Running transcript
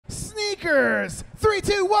speakers. 3,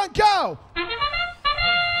 2, 1, go!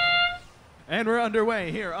 And we're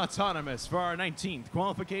underway here, autonomous, for our 19th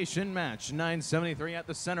qualification match. 973 at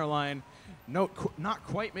the center line. Note, not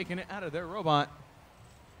quite making it out of their robot.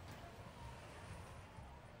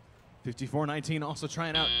 5419 also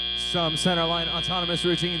trying out some center line autonomous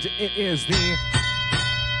routines. It is the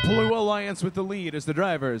Blue Alliance with the lead as the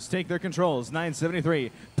drivers take their controls.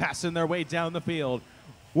 973 passing their way down the field.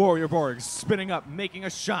 Warrior Borg spinning up, making a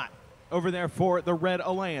shot over there for the Red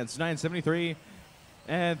Alliance. 973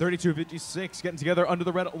 and 3256 getting together under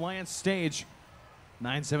the Red Alliance stage.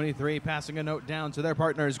 973 passing a note down to their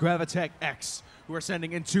partners, Gravitech X, who are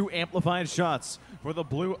sending in 2 amplified shots for the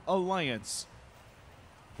Blue Alliance.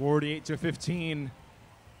 48-15.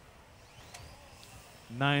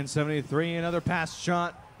 973, another pass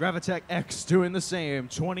shot. Gravitech X doing the same.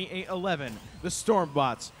 28-11. The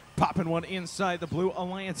Stormbots popping one inside the Blue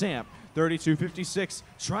Alliance amp. 32-56,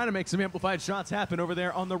 trying to make some amplified shots happen over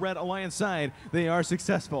there on the Red Alliance side. They are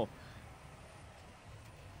successful.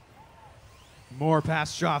 More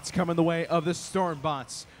pass shots coming the way of the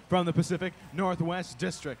Stormbots from the Pacific Northwest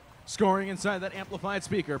District. Scoring inside that amplified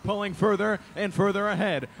speaker, pulling further and further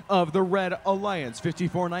ahead of the Red Alliance.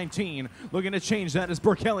 54-19, looking to change that as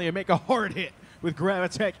Borkelia make a hard hit with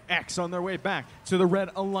Gravitech X on their way back to the Red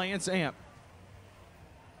Alliance amp.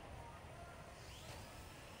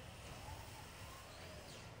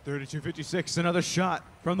 .3256, another shot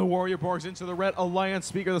from the Warrior Borgs into the Red Alliance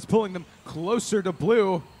speaker that's pulling them closer to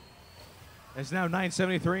blue. It's now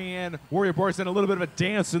 973 and Warrior Borgs in a little bit of a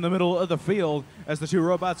dance in the middle of the field as the 2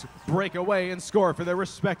 robots break away and score for their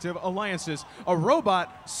respective alliances. A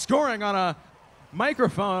robot scoring on a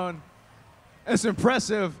microphone. That's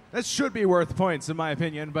impressive. That should be worth points in my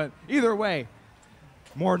opinion, but either way,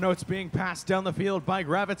 more notes being passed down the field by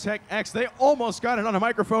Gravitech X. They almost got it on a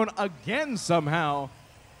microphone again somehow,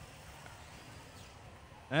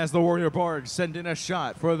 as the Warrior Borg send in a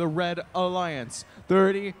shot for the Red Alliance.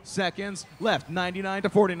 30 seconds left,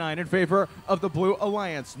 99-49 in favor of the Blue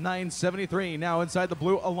Alliance. 973 now inside the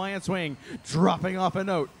Blue Alliance wing, dropping off a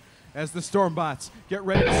note as the Stormbots get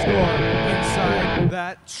ready to score inside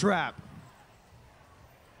that trap.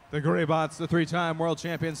 The Greybots, the 3-time world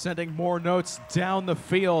champions, sending more notes down the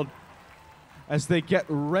field as they get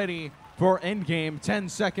ready for endgame. 10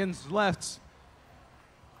 seconds left.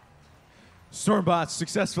 Stormbots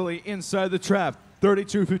successfully inside the trap.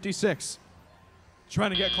 32-56.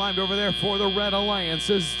 Trying to get climbed over there for the Red Alliance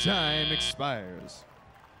as time expires.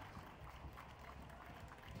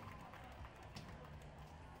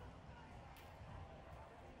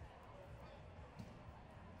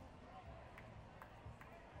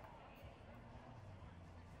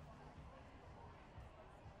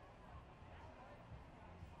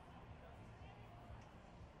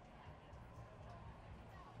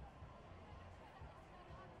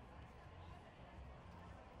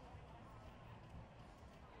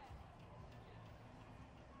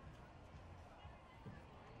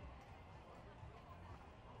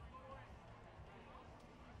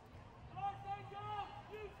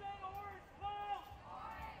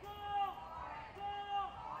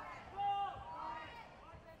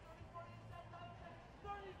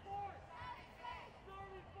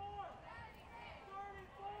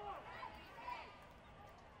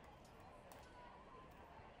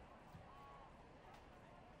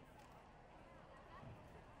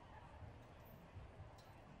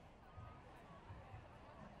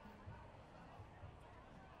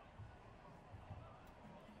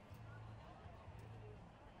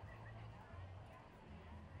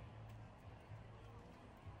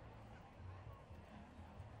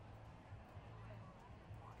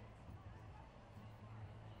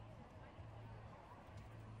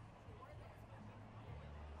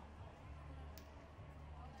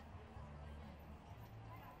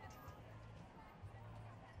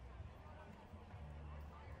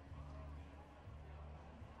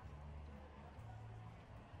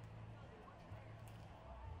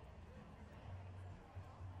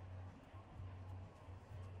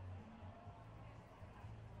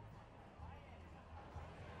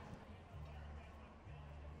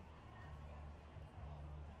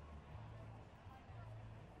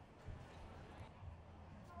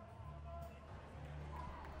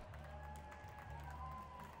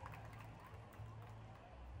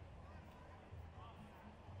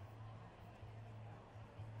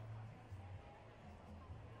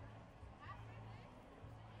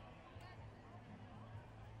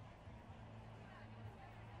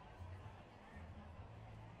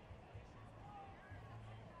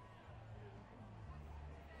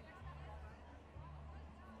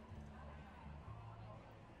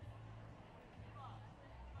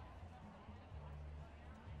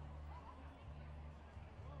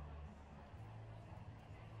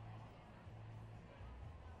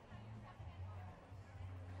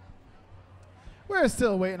 We're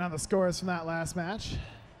still waiting on the scores from that last match.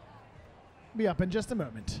 Be up in just a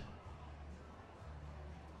moment.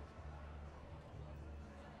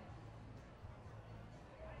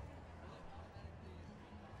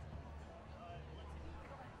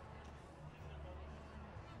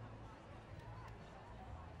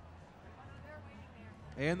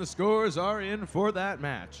 And the scores are in for that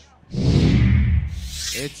match.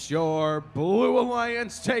 It's your Blue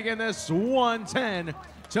Alliance taking this 110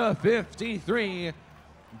 to 53.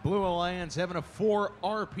 Blue Alliance having a 4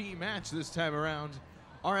 RP match this time around.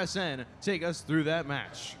 RSN, take us through that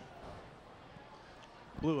match.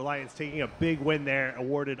 Blue Alliance taking a big win there,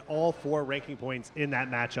 awarded all 4 ranking points in that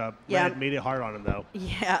matchup. Yeah. Red made it hard on him, though.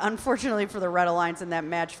 Yeah, unfortunately for the Red Alliance in that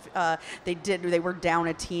match, they were down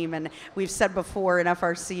a team, and we've said before in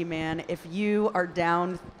FRC, man, if you are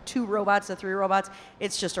down 2 robots to 3 robots,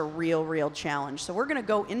 it's just a real challenge. So we're going to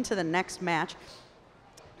go into the next match.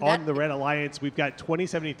 On the Red Alliance, we've got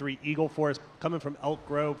 2073 Eagle Force coming from Elk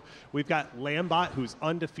Grove. We've got Lambot, who's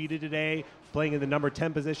undefeated today, playing in the number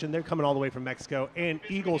 10 position. They're coming all the way from Mexico. And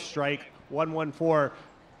Eagle Strike, 114.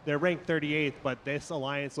 They're ranked 38th, but this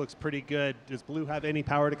alliance looks pretty good. Does Blue have any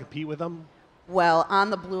power to compete with them? Well,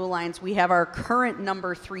 on the Blue Alliance, we have our current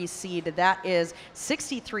number 3 seed. That is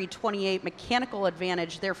 6328 Mechanical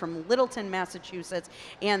Advantage. They're from Littleton, Massachusetts,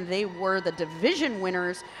 and they were the division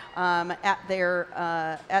winners at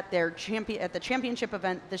the championship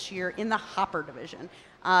event this year in the Hopper division.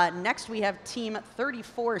 Next, we have Team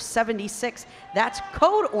 3476. That's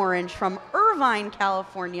Code Orange from Irvine,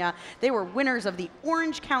 California. They were winners of the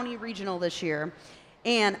Orange County Regional this year.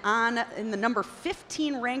 And in the number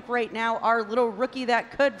 15 rank right now, our little rookie that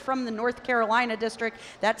could from the North Carolina district,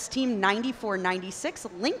 that's Team 9496,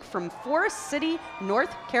 Link from Forest City,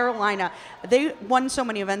 North Carolina. They won so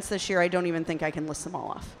many events this year, I don't even think I can list them all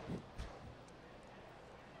off.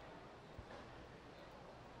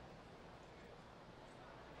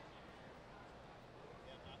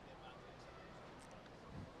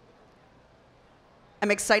 I'm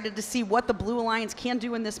excited to see what the Blue Alliance can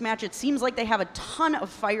do in this match. It seems like they have a ton of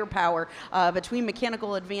firepower between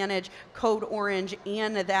Mechanical Advantage, Code Orange,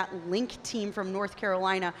 and that Link team from North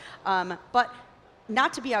Carolina. But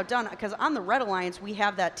not to be outdone, because on the Red Alliance, we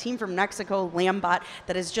have that team from Mexico, Lambot,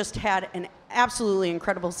 that has just had an absolutely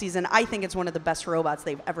incredible season. I think it's one of the best robots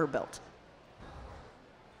they've ever built.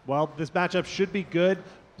 Well, this matchup should be good.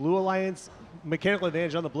 Blue Alliance, Mechanical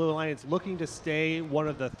Advantage on the Blue Alliance, looking to stay one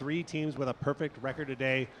of the 3 teams with a perfect record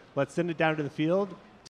today. Let's send it down to the field